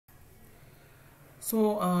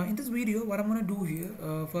So in this video, what I'm going to do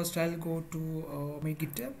here, first I'll go to my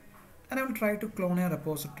GitHub and I will try to clone a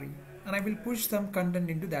repository and I will push some content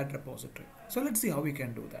into that repository. So let's see how we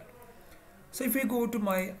can do that. So if we go to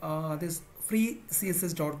my this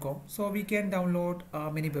freecss.com, so we can download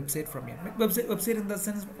many website from here. Website in the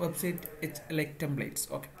sense website, it's like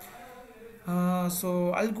templates. Okay.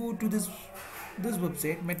 So I'll go to this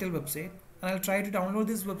website, metal website, and I'll try to download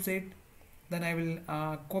this website. Then I will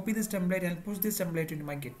copy this template and push this template into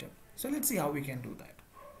my GitHub. So let's see how we can do that.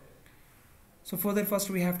 So for that, first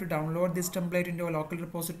we have to download this template into a local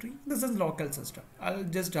repository. This is local system. I'll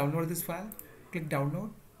just download this file. Click download.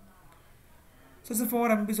 So it's a 4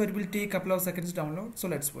 MB, so it will take a couple of seconds to download. So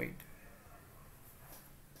let's wait.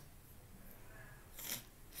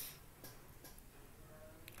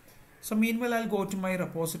 So meanwhile, I'll go to my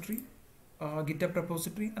repository, GitHub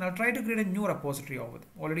repository, and I'll try to create a new repository over there.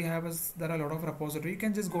 Already there are a lot of repository. You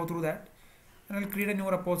can just go through that, and I'll create a new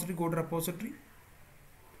repository. Go to repository,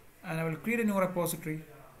 and I will create a new repository.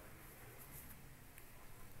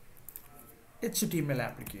 HTML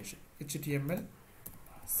application, HTML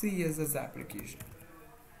CSS application.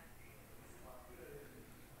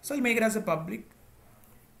 So I'll make it as a public,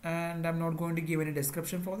 and I'm not going to give any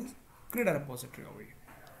description for this. Create a repository over here.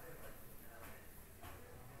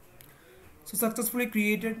 So successfully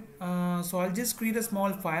created. So I'll just create a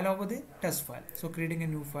small file over there, test file. So creating a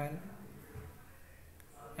new file,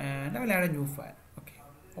 and I will add a new file. Okay.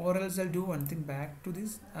 Or else I'll do one thing back to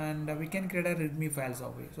this, and we can create a readme files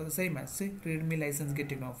over here. So the same as see readme license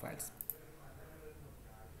getting no files.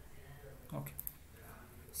 Okay.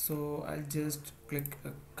 So I'll just click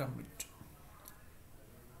commit.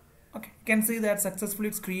 Okay. You can see that successfully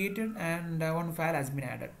it's created and one file has been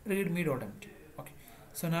added. Readme.mt.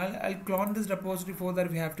 So now I'll clone this repository. For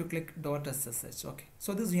that we have to click .ssh. Okay.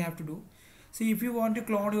 So this you have to do. See, if you want to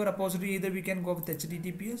clone your repository, either we can go with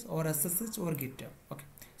HTTPS or SSH or GitHub. Okay.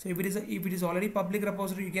 So if it is already public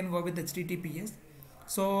repository, you can go with HTTPS.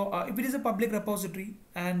 So if it is a public repository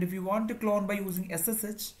and if you want to clone by using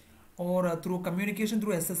SSH or through communication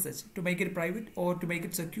through SSH to make it private or to make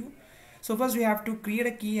it secure. So first you have to create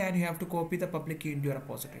a key and you have to copy the public key into your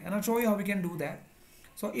repository. And I'll show you how we can do that.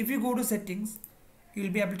 So if you go to settings, you will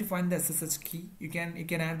be able to find the SSH key. You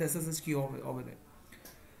can add the SSH key over there.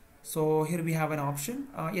 So here we have an option,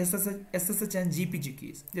 SSH and GPG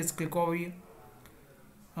keys. Just click over here.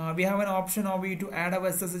 We have an option over here to add our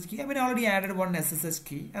SSH key. I mean, I already added one SSH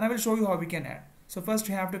key, and I will show you how we can add. So first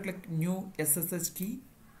you have to click new SSH key.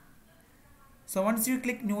 So once you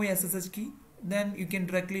click new SSH key, then you can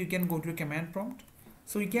go to a command prompt.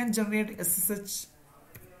 So you can generate SSH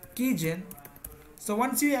key gen. So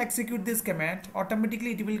once you execute this command,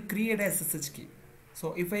 automatically it will create a SSH key.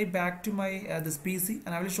 So if I back to my this PC,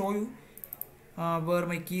 and I will show you where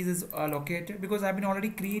my keys is located, because I've been already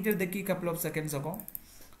created the key couple of seconds ago.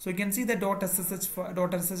 So you can see the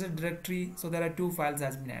 .ssh directory. So there are two files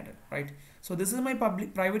has been added, right? So this is my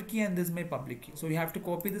private key and this is my public key. So you have to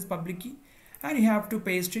copy this public key and you have to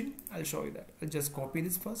paste in. I'll show you that. I'll just copy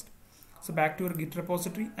this first. So back to your Git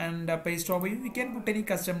repository and paste over here. We can put any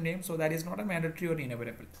custom name, so that is not a mandatory or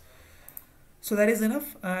inevitable. So that is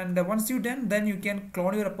enough. And once you're done, then you can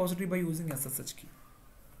clone your repository by using SSH key.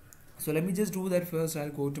 So let me just do that first.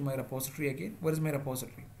 I'll go to my repository again. Where is my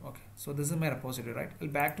repository? Okay. So this is my repository, right? I'll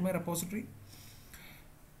back to my repository.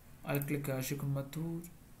 I'll click Ashiq Ummathoor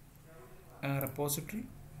repository.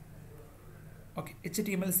 Okay.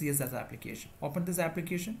 HTML CSS application. Open this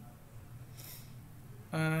application.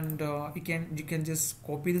 And you can just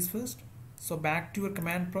copy this first. So back to your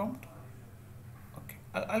command prompt. Okay,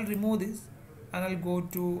 I'll remove this and I'll go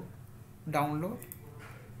to download.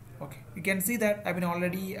 Okay, you can see that I've been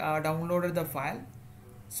already downloaded the file.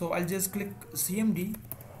 So I'll just click CMD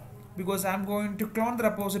because I'm going to clone the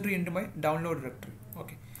repository into my download directory.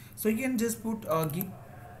 Okay, so you can just put git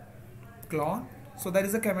clone. So that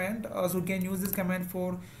is a command. So you can use this command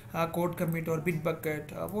for code commit or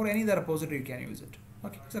Bitbucket for any other repository. You can use it.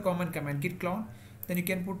 Okay, it's a common command, git clone. Then you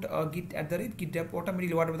can put git GitHub,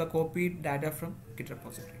 automatically whatever the copied data from git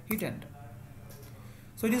repository. Hit enter.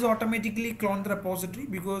 So it is automatically clone the repository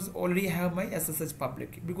because already have my SSH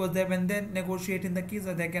public. Because when they negotiate in the keys,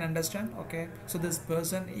 they can understand. Okay, so this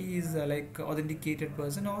person is like authenticated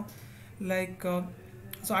person or like.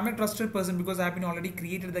 So I'm a trusted person because I've been already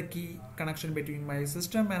created the key connection between my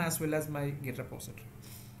system and as well as my git repository.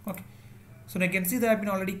 Okay. So now you can see that I've been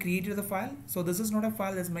already created the file. So this is not a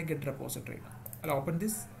file, that's my Git repository. I'll open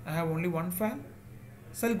this. I have only one file.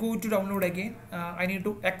 So I'll go to download again. I need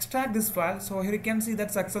to extract this file. So here you can see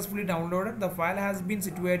that successfully downloaded. The file has been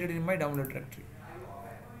situated in my download directory.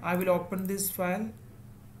 I will open this file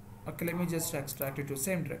Okay, let me just extract it to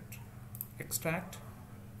same directory. Extract,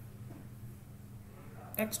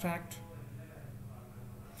 extract.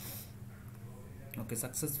 Okay,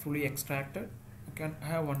 successfully extracted. Okay, I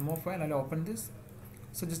have one more file. I'll open this.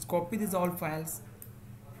 So just copy these all files,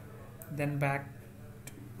 then back.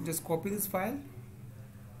 Just copy this file,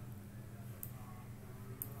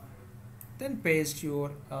 then paste your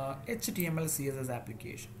HTML CSS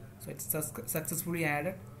application. So it's successfully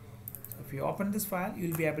added. So if you open this file, you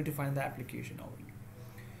will be able to find the application over here.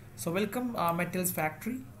 So welcome Metals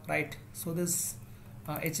Factory, right? So this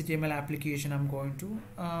HTML application I'm going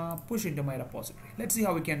to push into my repository. Let's see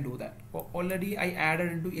how we can do that. Already I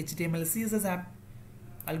added into HTML CSS app.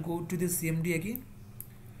 I'll go to the CMD again.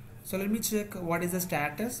 So let me check what is the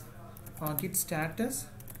status. Git status.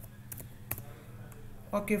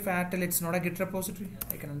 Okay, fatal, it's not a Git repository.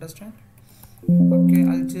 I can understand. Okay,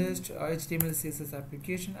 I'll just HTML CSS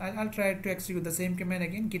application. I'll try to execute the same command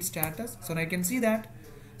again, git status. So now I can see that.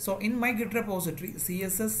 So in my Git repository,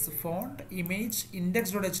 CSS font, image,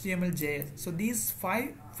 index.html, JS. So these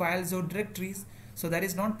 5 files or directories, so that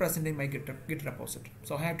is not present in my Git repository.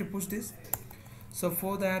 So I have to push this. So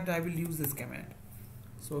for that, I will use this command.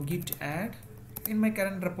 So git add in my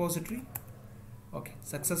current repository. Okay,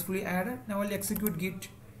 successfully added. Now I'll execute git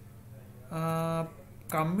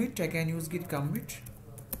commit. I can use git commit.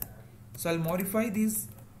 So I'll modify this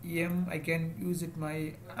I can use it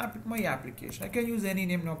my application. I can use any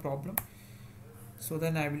name, no problem. So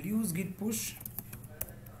then I will use git push.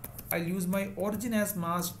 I'll use my origin as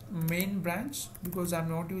main branch because I'm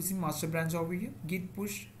not using master branch over here. Git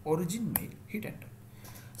push origin main. Hit enter.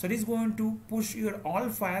 So it is going to push your all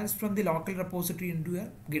files from the local repository into a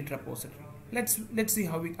Git repository. Let's see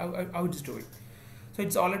how it's doing. So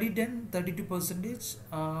it's already done 32%.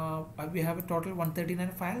 We have a total 139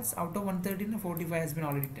 files. Out of 139, 45 has been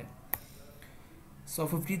already done. So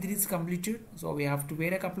 53 is completed. So we have to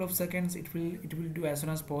wait a couple of seconds. It will do as soon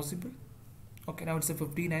as possible. Okay, now it's a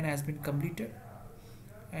 59 has been completed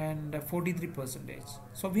and 43%.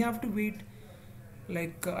 So we have to wait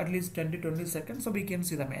like at least 10 to 20 seconds so we can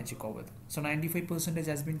see the magic over there. So 95%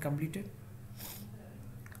 has been completed.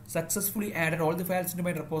 Successfully added all the files into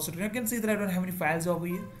my repository. You can see that I don't have any files over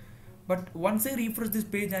here, but once I refresh this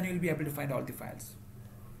page, then you will be able to find all the files.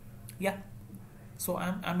 Yeah, so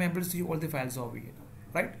I'm able to see all the files over here,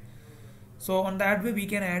 right? So on that way we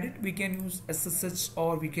can add it. We can use SSH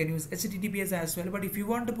or we can use HTTPS as well. But if you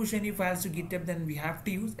want to push any files to GitHub, then we have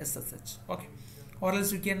to use SSH. Okay, or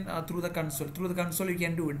else you can through the console. Through the console you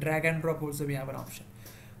can do it. Drag and drop also we have an option.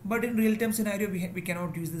 But in real-time scenario, we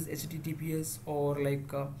cannot use this HTTPS or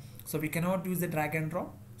like so we cannot use the drag and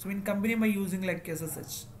drop. So in company by using like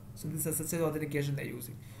SSH. So this SSH authentication they're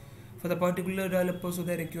using for the particular developers, so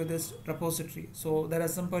they require this repository. So there are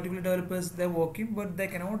some particular developers they're working, but they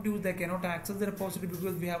cannot access the repository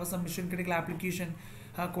because we have some mission critical application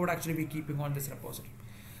code actually be keeping on this repository.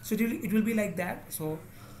 So it will be like that. So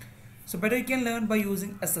better you can learn by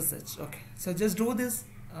using SSH. Okay, so just do this.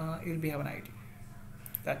 You'll be have an idea.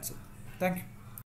 That's it. Thank you.